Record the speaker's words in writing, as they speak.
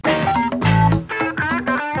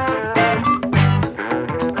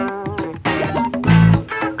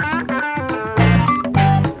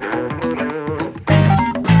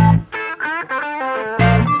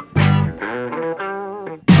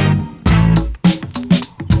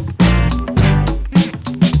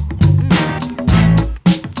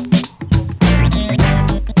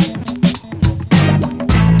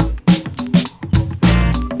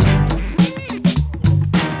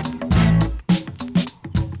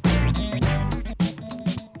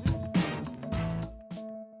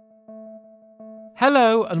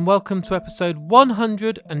Hello and welcome to episode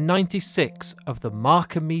 196 of the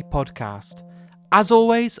Mark and Me podcast. As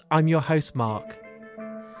always, I'm your host Mark.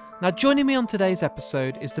 Now joining me on today's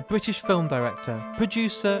episode is the British film director,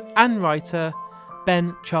 producer and writer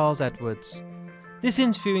Ben Charles Edwards. This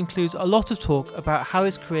interview includes a lot of talk about how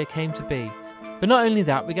his career came to be. But not only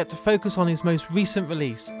that, we get to focus on his most recent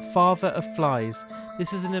release, Father of Flies.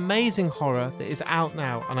 This is an amazing horror that is out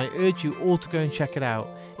now and I urge you all to go and check it out.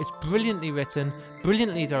 It's brilliantly written,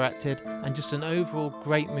 brilliantly directed and just an overall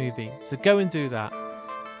great movie, so go and do that.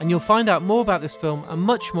 And you'll find out more about this film and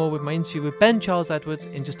much more with my interview with Ben Charles Edwards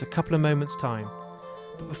in just a couple of moments' time.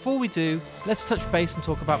 But before we do, let's touch base and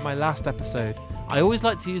talk about my last episode. I always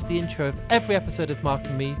like to use the intro of every episode of Mark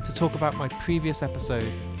and Me to talk about my previous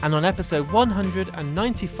episode. And on episode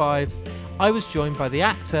 195, I was joined by the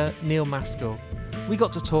actor Neil Maskell. We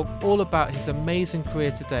got to talk all about his amazing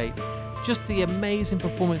career to date, just the amazing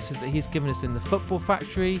performances that he's given us in The Football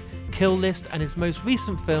Factory, Kill List and his most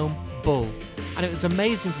recent film, Bull. And it was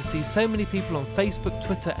amazing to see so many people on Facebook,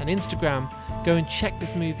 Twitter and Instagram go and check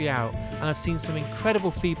this movie out, and I've seen some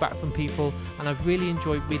incredible feedback from people and I've really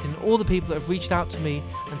enjoyed reading all the people that have reached out to me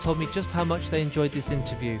and told me just how much they enjoyed this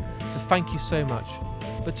interview, so thank you so much.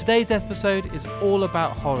 But today's episode is all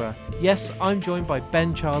about horror. Yes, I'm joined by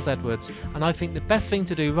Ben Charles Edwards and I think the best thing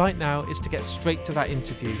to do right now is to get straight to that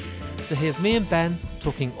interview. So here's me and Ben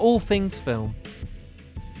talking all things film.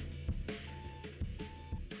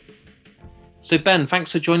 So Ben,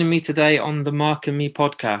 thanks for joining me today on the Mark and Me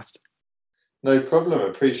podcast. No problem. I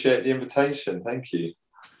appreciate the invitation. Thank you.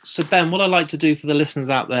 So Ben, what I'd like to do for the listeners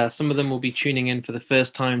out there, some of them will be tuning in for the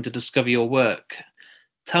first time to discover your work.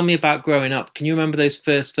 Tell me about growing up. Can you remember those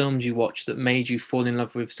first films you watched that made you fall in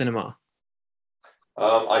love with cinema?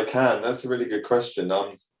 I can. That's a really good question.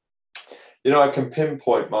 I can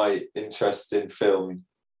pinpoint my interest in film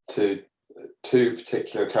to two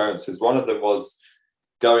particular occurrences. One of them was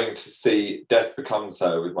going to see Death Becomes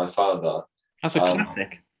Her with my father. That's a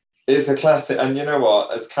classic. It's a classic, and you know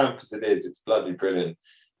what? As camp as it is, it's bloody brilliant.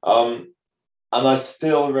 And I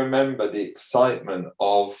still remember the excitement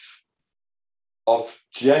of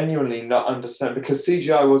genuinely not understand, because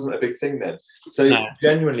CGI wasn't a big thing then. So no.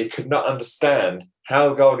 Genuinely could not understand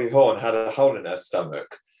how Goldie Hawn had a hole in her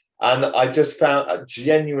stomach. And I just found it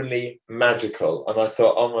genuinely magical. And I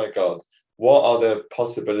thought, oh my God, what are the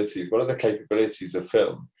possibilities? What are the capabilities of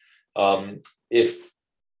film?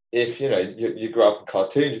 If you grow up in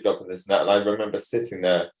cartoons, you grow up in this and that. And I remember sitting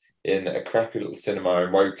there in a crappy little cinema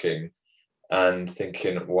in Woking and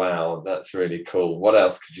thinking, wow, that's really cool. What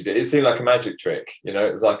else could you do? It seemed like a magic trick.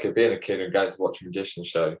 It was like being a kid and going to watch a magician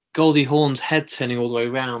show. Goldie Hawn's head turning all the way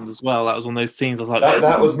around as well. That was one of those scenes I was like...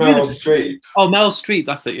 That was Meryl Streep. Oh, Meryl Streep,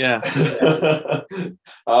 that's it, yeah.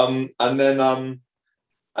 And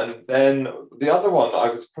then the other one, I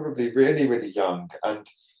was probably really, really young. And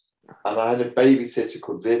I had a babysitter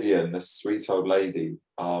called Vivian, this sweet old lady.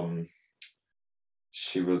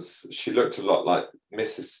 She looked a lot like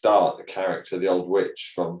Mrs. Start, the character, the old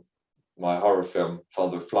witch from my horror film,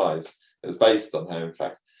 Father of Flies. It was based on her, in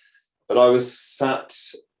fact. But I was sat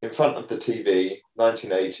in front of the TV,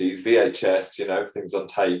 1980s, VHS, everything's on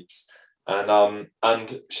tapes.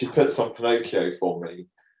 And she puts on Pinocchio for me.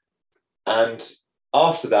 And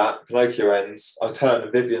after that, Pinocchio ends, I turn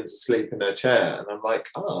and Vivian's asleep in her chair. And I'm like,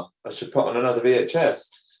 I should put on another VHS.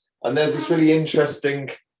 And there's this really interesting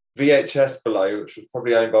VHS below, which was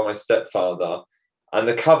probably owned by my stepfather. And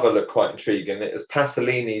the cover looked quite intriguing. It was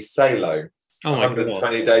Pasolini's Salo,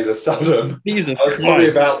 120 Days of Sodom. Jesus I was probably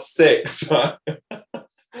about 6, right?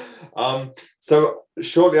 So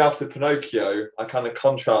shortly after Pinocchio, I kind of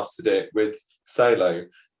contrasted it with Salo.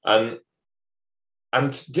 And I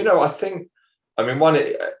think, one,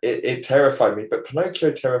 it terrified me, but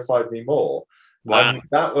Pinocchio terrified me more. Wow. And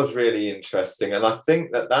that was really interesting. And I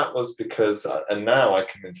think that was because, and now I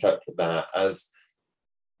can interpret that as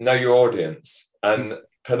know your audience. And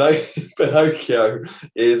Pinocchio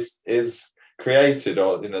is created,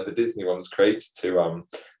 or the Disney one was created to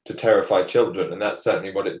terrify children, and that's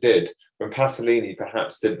certainly what it did. When Pasolini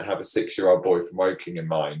perhaps didn't have a 6-year-old boy from Woking in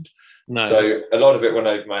mind. No. So a lot of it went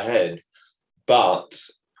over my head. But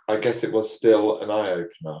I guess it was still an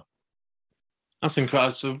eye-opener. That's incredible.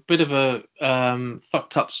 It's a bit of a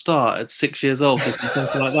fucked up start at 6 years old to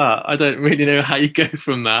something like that. I don't really know how you go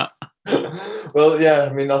from that. Well,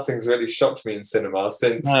 yeah, nothing's really shocked me in cinema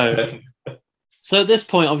since. No. So at this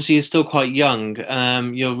point, obviously, you're still quite young.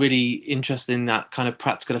 You're really interested in that kind of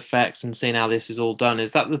practical effects and seeing how this is all done.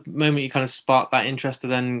 Is that the moment you kind of sparked that interest to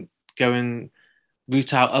then go and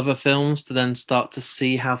root out other films to then start to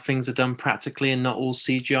see how things are done practically and not all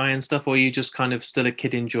CGI and stuff, or are you just kind of still a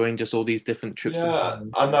kid enjoying just all these different trips? Yeah,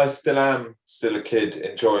 and I still am still a kid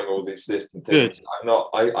enjoying all these different Good. things.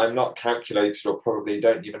 I'm not calculated, or probably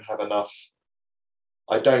don't even have enough.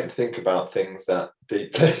 I don't think about things that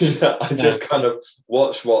deeply. I just kind of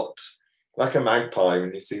watch what, like a magpie,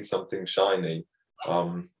 when you see something shiny.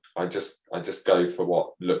 I just go for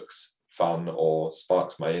what looks fun or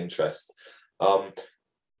sparks my interest.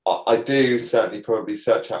 I do certainly probably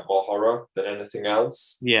search out more horror than anything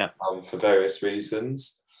else. Yeah. For various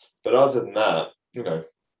reasons. But other than that,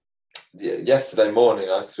 yesterday morning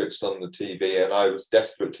I switched on the TV and I was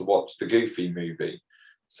desperate to watch the Goofy movie.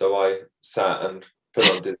 So I sat and put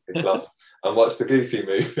on Disney Plus and watched the Goofy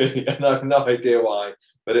movie. And I have no idea why,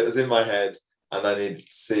 but it was in my head and I needed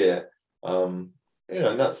to see it. And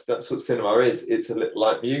that's what cinema is. It's a little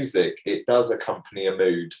like music. It does accompany a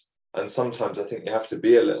mood. And sometimes I think you have to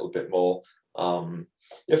be a little bit more, you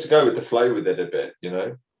have to go with the flow with it a bit,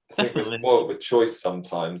 I think we're spoiled with choice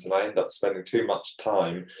sometimes, and I end up spending too much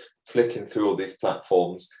time flicking through all these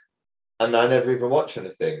platforms, and I never even watch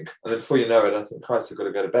anything. And then before you know it, I think, Christ, I've got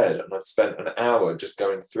to go to bed. And I've spent an hour just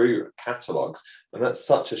going through catalogues, and that's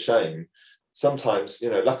such a shame. Sometimes,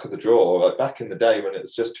 luck of the draw, like back in the day when it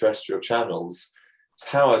was just terrestrial channels, it's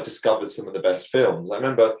how I discovered some of the best films. I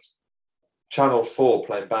remember Channel 4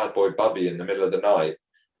 playing Bad Boy Bubby in the middle of the night.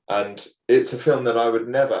 And it's a film that I would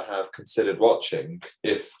never have considered watching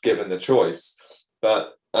if given the choice.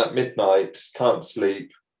 But at midnight, can't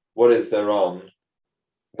sleep, what is there on?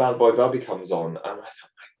 Bad Boy Bubby comes on. And I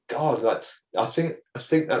thought, my God, like I think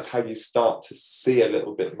that's how you start to see a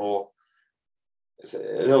little bit more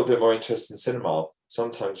interest in cinema.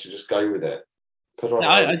 Sometimes you just go with it. Put on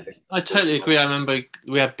I totally agree. I remember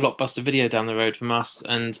we had Blockbuster Video down the road from us,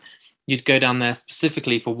 and you'd go down there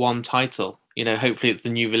specifically for one title. Hopefully it's the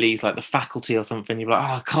new release, like The Faculty or something. You're like,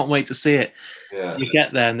 oh, I can't wait to see it. Yeah. You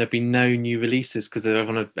get there and there'd be no new releases because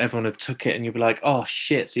everyone had took it, and you'd be like, oh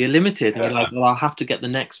shit. So you're limited, and you're like, well, I'll have to get the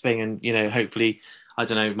next thing. And hopefully, I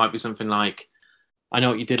don't know, it might be something like, I know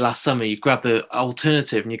what you did last summer. You grab the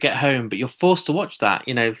alternative and you get home, but you're forced to watch that.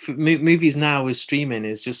 Movies now with streaming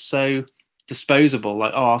is just so disposable.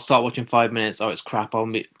 Like, oh, I'll start watching 5 minutes. Oh, it's crap.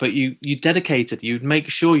 But you dedicated. You'd make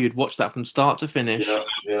sure you'd watch that from start to finish.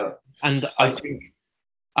 Yeah. And I think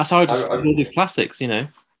that's how I discovered all these classics. It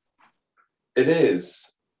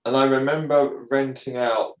is. And I remember renting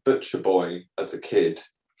out Butcher Boy as a kid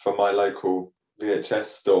from my local VHS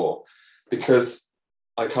store, because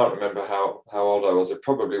I can't remember how old I was. I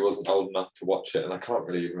probably wasn't old enough to watch it, and I can't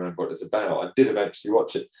really even remember what it's about. I did eventually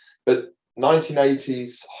watch it. But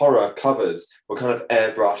 1980s horror covers were kind of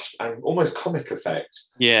airbrushed and almost comic effect.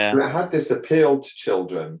 Yeah. So it had this appeal to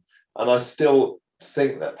children, and I still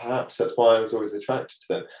think that perhaps that's why I was always attracted to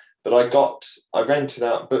them. But I rented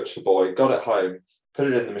out Butcher Boy, got it home, put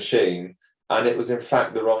it in the machine, and it was in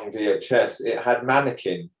fact the wrong VHS. It had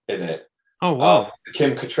Mannequin in it. Oh wow. The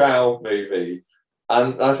Kim Cattrall movie.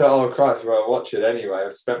 And I thought, oh Christ, well, I'll watch it anyway.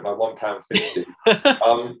 I've spent my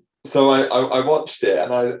 £1.50. So I watched it,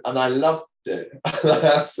 and I loved it.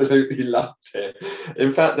 I absolutely loved it.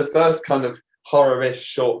 In fact, the first kind of horror-ish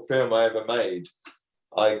short film I ever made,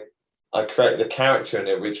 I created a character in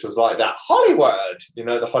it which was like that Hollywood,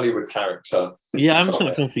 the Hollywood character. Yeah, I haven't seen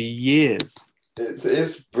that film for years.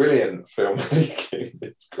 It's brilliant filmmaking.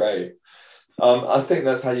 It's great. I think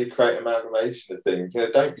that's how you create amalgamation of things.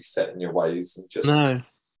 Don't be set in your ways, and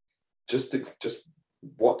just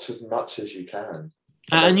watch as much as you can.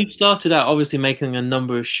 And you started out obviously making a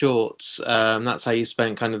number of shorts. That's how you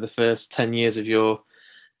spent kind of the first 10 years of your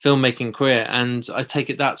filmmaking career. And I take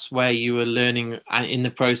it that's where you were learning in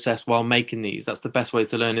the process while making these. That's the best way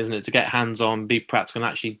to learn, isn't it? To get hands-on, be practical,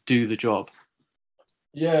 and actually do the job.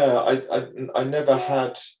 Yeah, I never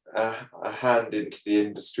had a hand into the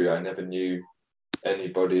industry. I never knew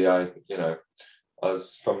anybody. I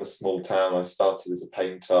was from a small town. I started as a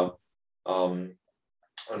painter,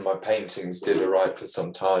 and my paintings did all right for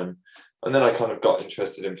some time. And then I kind of got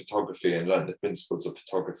interested in photography and learned the principles of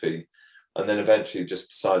photography. And then eventually just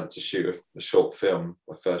decided to shoot a short film,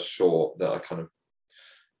 my first short, that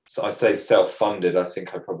I say self-funded. I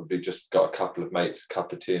think I probably just got a couple of mates, a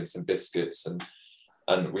cup of tea and some biscuits,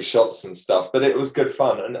 and we shot some stuff. But it was good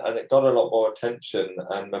fun, and it got a lot more attention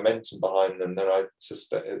and momentum behind them than I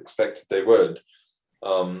expected they would.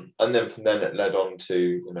 And then from then it led on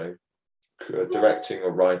to, directing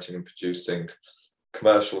or writing and producing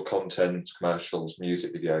commercial content, commercials,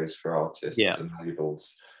 music videos for artists and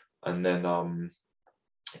labels. And then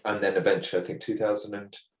eventually, I think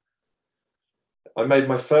I made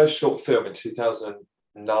my first short film in 2000.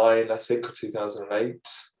 2009, I think, or 2008.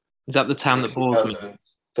 Is that the town that bores me?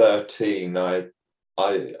 2013, I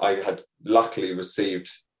had luckily received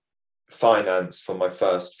finance for my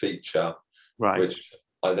first feature, Right. which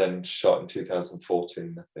I then shot in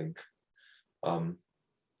 2014, I think.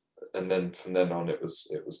 And then from then on, it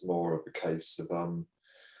was more of a case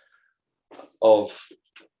of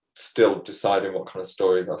still deciding what kind of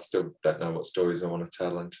stories. I still don't know what stories I want to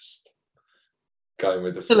tell, and just going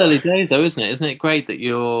with the flow. Still early days, though, isn't it? Isn't it great that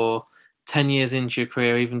you're 10 years into your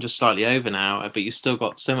career, even just slightly over now, but you still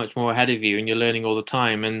got so much more ahead of you, and you're learning all the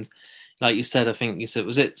time. And like you said, I think you said,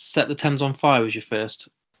 was it Set the Thames on Fire was your first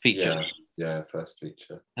feature? Yeah, first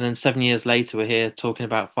feature. And then 7 years later, we're here talking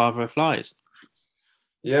about Father of Flies.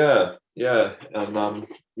 Yeah, and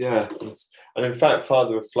and in fact,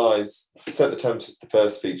 Father of Flies, Set the Thames was the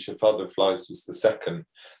first feature. Father of Flies was the second,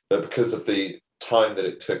 but because of the time that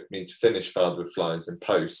it took me to finish Father of Flies in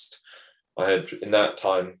post, I had in that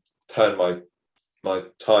time turned my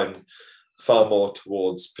time far more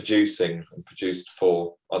towards producing, and produced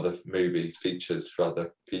 4 other movies, features for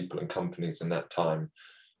other people and companies in that time.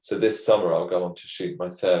 So this summer I'll go on to shoot my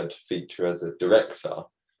 3rd feature as a director,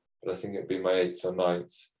 but I think it'd be my 8th or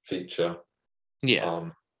 9th feature.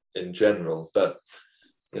 In general, but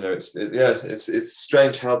it's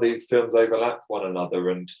strange how these films overlap one another,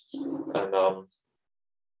 and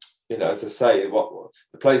as I say, what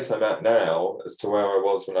the place I'm at now as to where I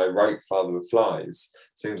was when I wrote Father of Flies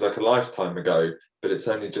seems like a lifetime ago, but it's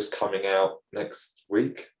only just coming out next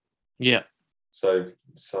week. Yeah. So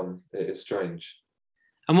it is strange.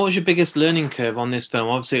 And what was your biggest learning curve on this film?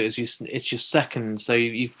 Obviously, it's your second, so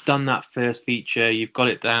you've done that first feature, you've got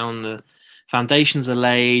it down, the foundations are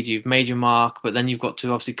laid, you've made your mark, but then you've got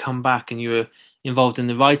to obviously come back, and you were involved in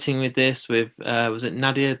the writing with this with was it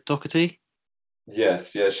Nadia Doherty?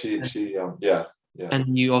 Yes, yeah, she yeah.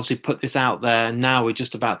 And you obviously put this out there, and now we're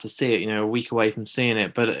just about to see it, a week away from seeing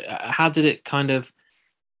it. But how did it do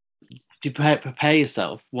you prepare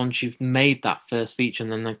yourself once you've made that first feature,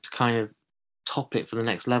 and then to kind of top it for the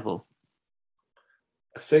next level?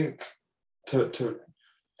 I think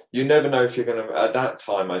you never know if you're going to, at that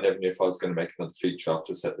time, I never knew if I was going to make another feature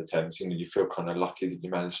after Set the Thames. You feel kind of lucky that you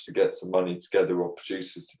managed to get some money together, or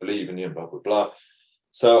producers to believe in you, and blah, blah, blah.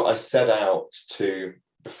 So I set out to,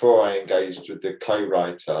 before I engaged with the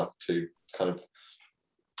co-writer to kind of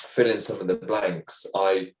fill in some of the blanks,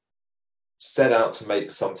 I set out to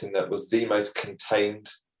make something that was the most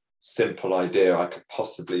contained, simple idea I could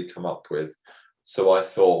possibly come up with. So I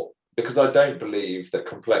thought, because I don't believe that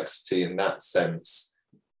complexity in that sense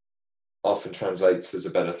often translates as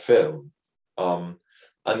a better film. And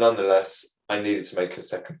nonetheless, I needed to make a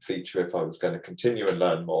second feature if I was going to continue and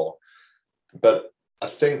learn more. But I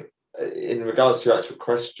think in regards to your actual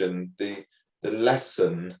question, the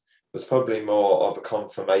lesson was probably more of a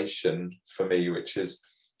confirmation for me, which is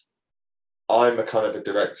I'm a kind of a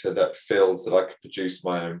director that feels that I could produce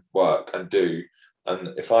my own work and do.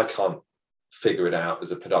 And if I can't figure it out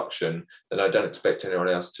as a production, then I don't expect anyone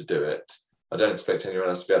else to do it. I don't expect anyone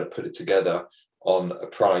else to be able to put it together on a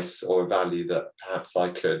price or a value that perhaps I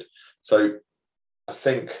could. So I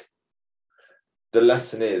think the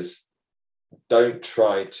lesson is don't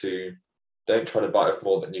try to bite off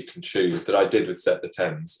more than you can chew, that I did with Set the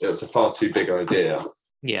Thames. It was a far too big idea.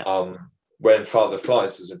 Yeah. When Father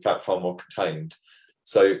Flies was in fact far more contained.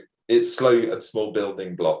 So it's slow and small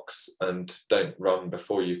building blocks, and don't run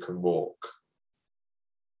before you can walk.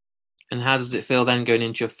 And how does it feel then going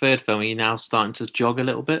into your third film? Are you now starting to jog a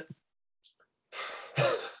little bit?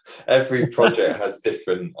 Every project has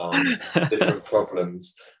different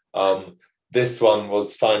problems. This one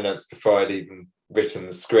was financed before I'd even written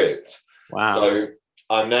the script. Wow. So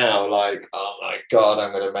I'm now like, oh my God,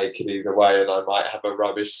 I'm going to make it either way, and I might have a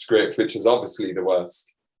rubbish script, which is obviously the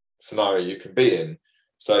worst scenario you can be in.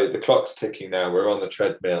 So the clock's ticking now. We're on the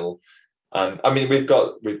treadmill. And I mean, we've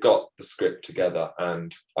got the script together,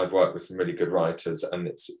 and I've worked with some really good writers, and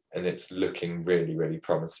it's looking really, really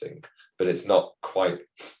promising, but it's not quite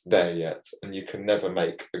there yet. And you can never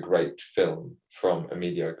make a great film from a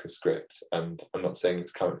mediocre script. And I'm not saying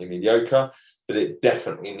it's currently mediocre, but it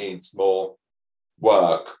definitely needs more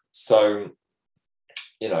work. So,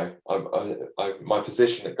 my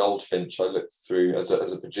position at Goldfinch, I looked through as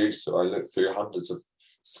a producer, I looked through hundreds of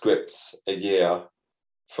scripts a year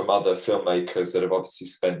from other filmmakers that have obviously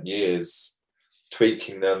spent years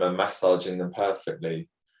tweaking them and massaging them perfectly.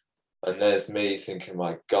 And there's me thinking,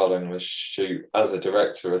 my God, I'm going to shoot as a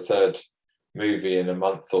director a third movie in a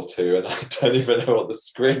month or two, and I don't even know what the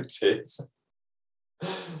script is.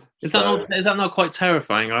 Is that not quite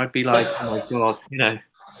terrifying? I'd be like, oh my God,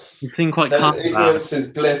 you seem quite calm. Ignorance is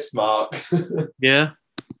bliss, Mark. Yeah.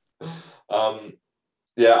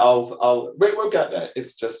 Yeah, we'll get there.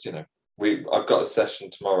 It's just, I've got a session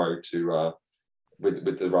tomorrow to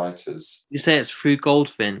with the writers. You say it's through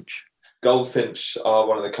Goldfinch. Goldfinch are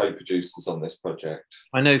one of the co-producers on this project.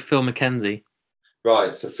 I know Phil McKenzie.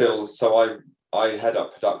 Right, so Phil, I head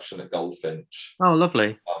up production at Goldfinch. Oh,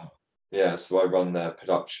 lovely. Yeah, so I run their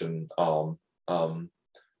production arm, and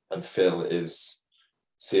Phil is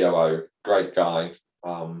COO. Great guy.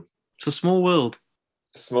 It's a small world.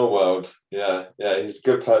 Small world. Yeah, he's a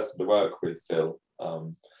good person to work with, Phil.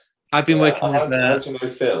 I've been working with. How do you know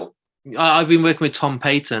Phil? I've been working with Tom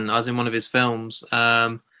Payton, as in one of his films.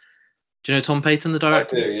 Do you know Tom Payton, the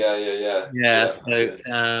director? I do. Yeah.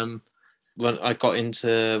 So when I got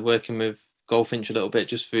into working with Goldfinch a little bit,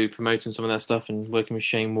 just through promoting some of their stuff and working with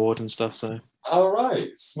Shane Ward and stuff. So. All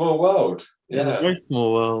right, small world. Yeah, it's a very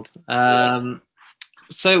small world.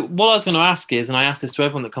 So what I was going to ask is, and I ask this to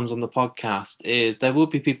everyone that comes on the podcast, is there will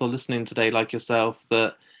be people listening today like yourself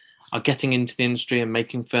that are getting into the industry and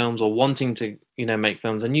making films or wanting to, make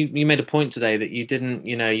films. And you made a point today that you didn't,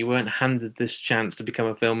 you weren't handed this chance to become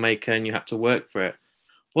a filmmaker and you had to work for it.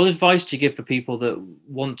 What advice do you give for people that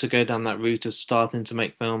want to go down that route of starting to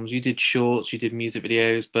make films? You did shorts, you did music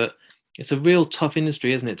videos, but it's a real tough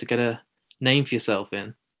industry, isn't it, to get a name for yourself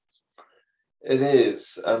in? It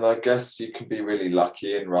is, and I guess you can be really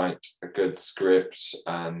lucky and write a good script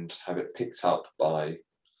and have it picked up by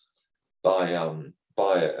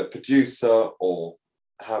a producer, or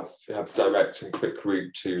have direct and quick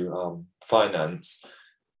route to finance.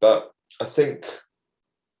 But I think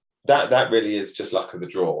that really is just luck of the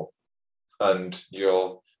draw, and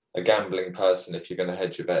you're a gambling person if you're going to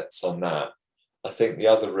hedge your bets on that. I think the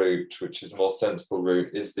other route, which is a more sensible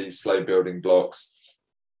route, is these slow building blocks.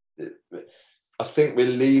 I think we're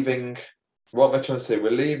leaving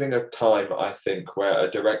a time, I think, where a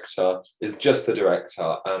director is just the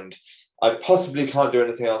director and I possibly can't do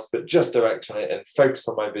anything else but just direct on it and focus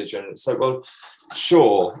on my vision. So, well,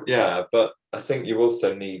 sure, yeah, but I think you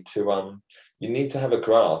also need to have a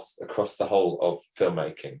grasp across the whole of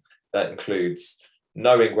filmmaking. That includes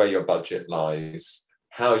knowing where your budget lies,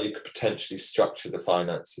 how you could potentially structure the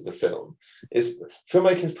finance of the film.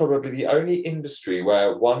 Filmmaking is probably the only industry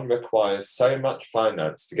where one requires so much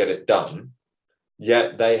finance to get it done,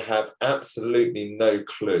 yet they have absolutely no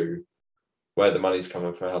clue where the money's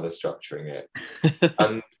coming from, how they're structuring it.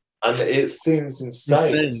 and it seems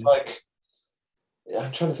insane. It's like,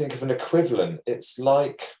 I'm trying to think of an equivalent. It's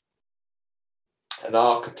like an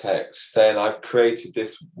architect saying, I've created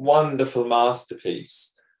this wonderful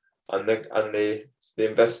masterpiece, and the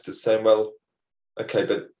investors saying, well, okay,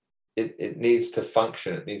 but it needs to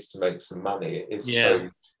function, it needs to make some money. It's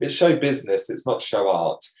show business, it's not show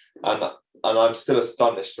art. And I'm still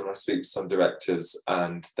astonished when I speak to some directors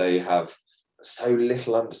and they have so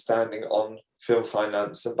little understanding on film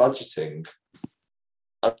finance and budgeting.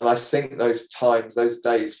 And I think those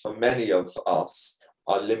days for many of us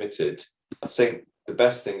are limited. I think the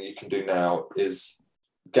best thing you can do now is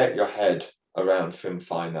get your head around film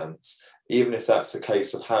finance, even if that's a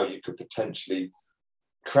case of how you could potentially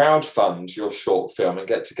crowdfund your short film and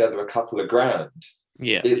get together a couple of grand.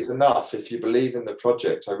 Yeah, it's enough. If you believe in the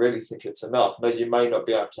project, I really think it's enough. No, you may not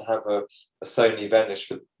be able to have a Sony Venice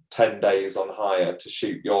for 10 days on hire to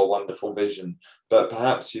shoot your wonderful vision, but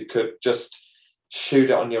perhaps you could just shoot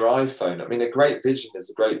it on your iPhone. I mean, a great vision is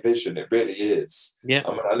a great vision. It really is. Yeah.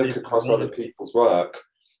 And when I look across other people's work,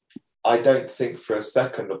 I don't think for a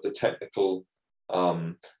second of the technical,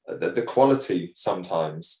 the quality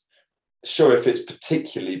sometimes. Sure, if it's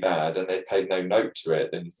particularly bad and they've paid no note to it,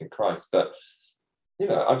 then you think, Christ. But,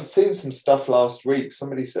 I've seen some stuff last week. A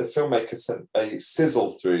filmmaker sent a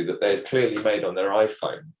sizzle through that they had clearly made on their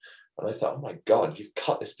iPhone. And I thought, oh my God, you've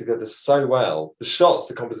cut this together so well. The shots,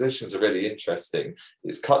 the compositions are really interesting.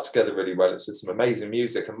 It's cut together really well. It's with some amazing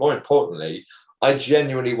music. And more importantly, I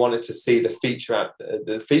genuinely wanted to see the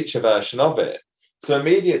feature version of it. So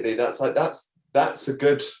immediately that's a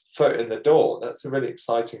good foot in the door. That's a really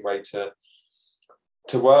exciting way to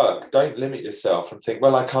work. Don't limit yourself and think,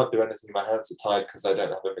 well, I can't do anything. My hands are tied because I don't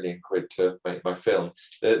have £1 million to make my film.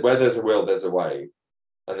 Where there's a will, there's a way.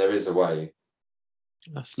 And there is a way.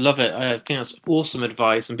 I love it. I think that's awesome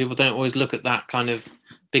advice. And people don't always look at that kind of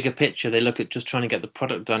bigger picture. They look at just trying to get the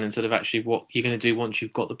product done instead of actually what you're going to do once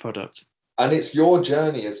you've got the product. And it's your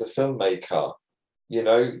journey as a filmmaker. You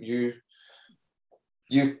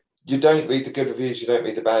don't read the good reviews, you don't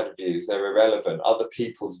read the bad reviews. They're irrelevant. Other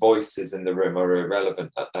people's voices in the room are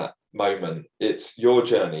irrelevant at that moment. It's your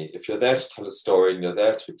journey. If you're there to tell a story and you're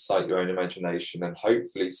there to excite your own imagination and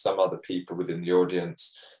hopefully some other people within the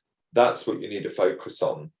audience, that's what you need to focus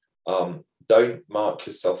on. don't mark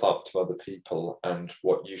yourself up to other people and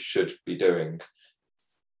what you should be doing.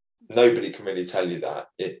 Nobody can really tell you that.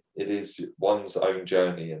 It is one's own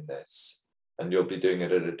journey in this, and you'll be doing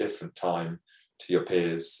it at a different time to your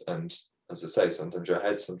peers. And as I say, sometimes you're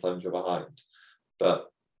ahead, sometimes you're behind,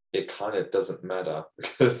 but it kind of doesn't matter,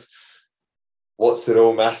 because what's it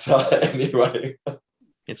all matter anyway?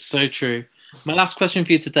 It's so true. My last question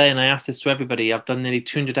for you today, and I asked this to everybody, I've done nearly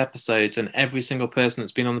 200 episodes and every single person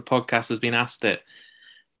that's been on the podcast has been asked it.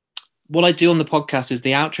 What I do on the podcast is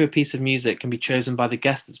the outro piece of music can be chosen by the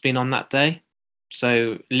guest that's been on that day.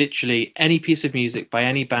 So literally any piece of music by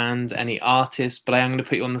any band, any artist, but I am going to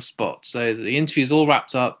put you on the spot. So the interview's all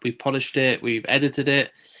wrapped up. We've polished it. We've edited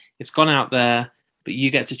it. It's gone out there, but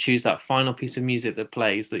you get to choose that final piece of music that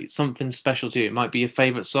plays, that's something special to you. It might be your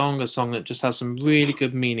favorite song, a song that just has some really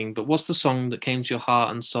good meaning. But what's the song that came to your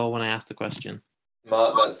heart and soul when I asked the question?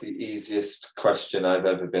 Mark, that's the easiest question I've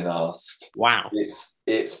ever been asked. Wow.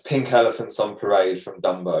 It's Pink Elephants on Parade from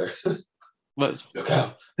Dumbo. Well, Look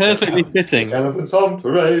out. perfectly fitting. Pink Elephants on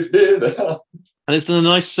Parade, here they are. And it's done a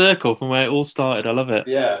nice circle from where it all started. I love it.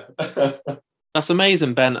 Yeah. That's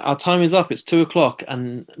amazing, Ben. Our time is up. It's 2:00,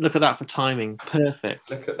 and look at that for timing. Perfect.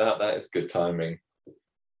 Look at that. That is good timing.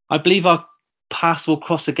 I believe our paths will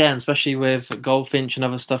cross again, especially with Goldfinch and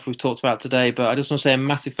other stuff we've talked about today. But I just want to say a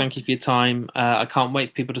massive thank you for your time. I can't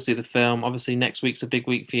wait for people to see the film. Obviously, next week's a big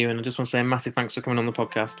week for you, and I just want to say a massive thanks for coming on the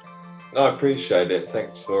podcast. No, I appreciate it.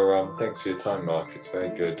 Thanks for your time, Mark. It's very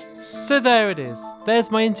good. So there it is.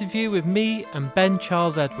 There's my interview with me and Ben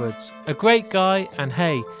Charles Edwards. A great guy, and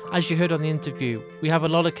hey, as you heard on the interview, we have a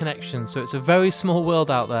lot of connections, so it's a very small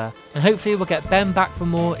world out there. And hopefully we'll get Ben back for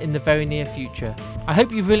more in the very near future. I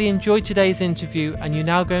hope you've really enjoyed today's interview and you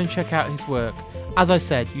now go and check out his work. As I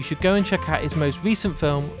said, you should go and check out his most recent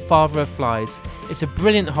film, Father of Flies. It's a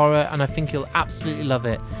brilliant horror and I think you'll absolutely love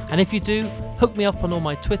it. And if you do, hook me up on all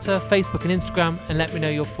my Twitter, Facebook and Instagram and let me know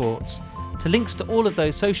your thoughts. To links to all of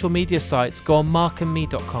those social media sites, go on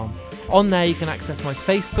markandme.com. On there you can access my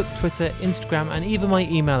Facebook, Twitter, Instagram and even my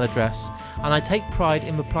email address. And I take pride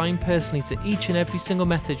in replying personally to each and every single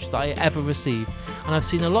message that I ever receive. And I've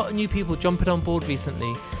seen a lot of new people jumping on board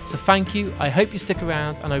recently, so thank you, I hope you stick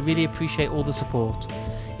around and I really appreciate all the support.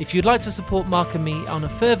 If you'd like to support Mark and Me on a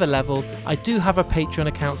further level, I do have a Patreon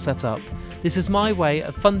account set up. This is my way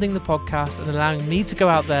of funding the podcast and allowing me to go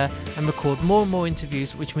out there and record more and more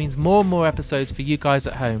interviews, which means more and more episodes for you guys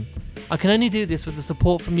at home. I can only do this with the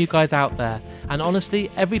support from you guys out there, and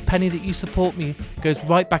honestly, every penny that you support me goes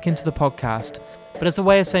right back into the podcast. But as a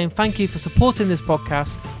way of saying thank you for supporting this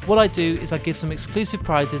podcast, what I do is I give some exclusive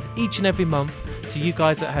prizes each and every month to you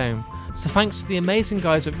guys at home. So thanks to the amazing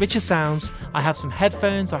guys at Richer Sounds, I have some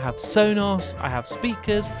headphones, I have Sonos, I have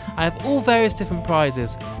speakers, I have all various different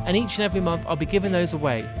prizes, and each and every month I'll be giving those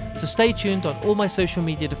away. So stay tuned on all my social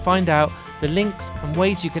media to find out the links and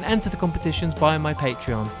ways you can enter the competitions via my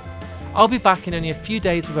Patreon. I'll be back in only a few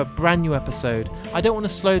days with a brand new episode. I don't want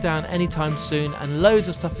to slow down anytime soon and loads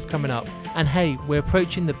of stuff is coming up. And hey, we're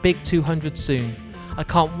approaching the big 200 soon. I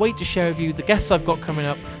can't wait to share with you the guests I've got coming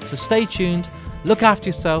up, so stay tuned, look after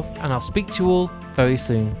yourself, and I'll speak to you all very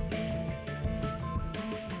soon.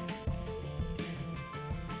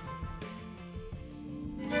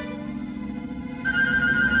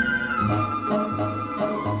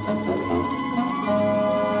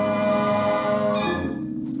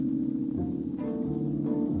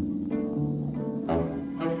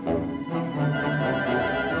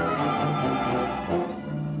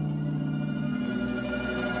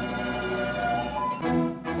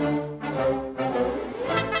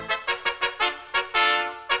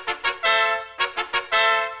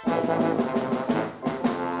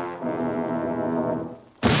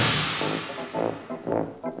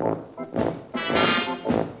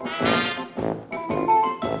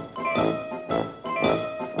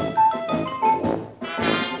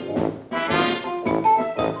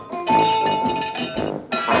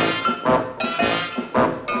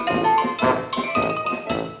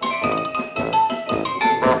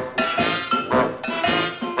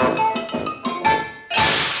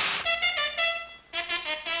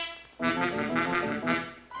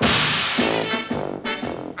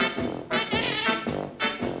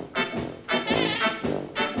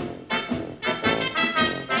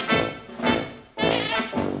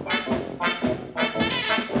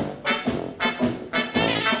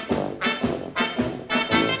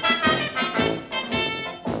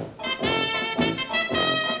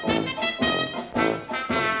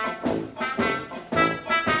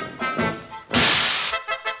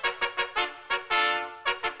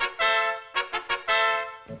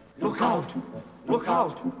 out, look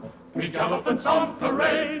out. Pink elephants on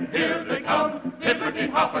parade, here they come,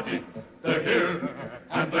 hippity-hoppity. They're here,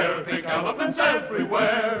 and there are pink elephants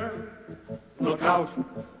everywhere. Look out,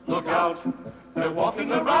 they're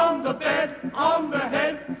walking around the bed, on their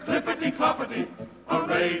head, clippity-cloppity.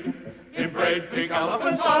 Arrayed in braid, pink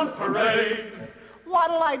elephants on parade.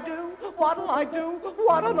 What'll I do? What'll I do?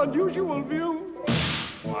 What an unusual view.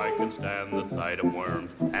 I can stand the sight of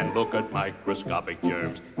worms and look at microscopic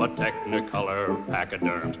germs, but Technicolor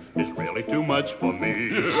pachyderms is really too much for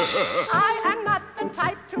me. I am not the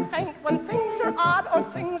type to faint when things are odd or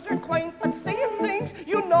things are quaint, but seeing things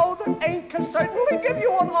you know that ain't can certainly give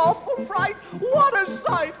you an awful fright. What a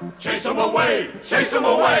sight! Chase 'em away,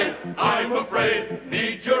 I'm afraid.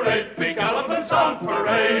 Need your aid, pink elephants on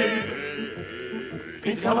parade.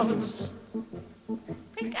 Pink elephants.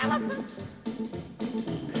 Pink elephants.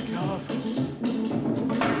 Pink elephants.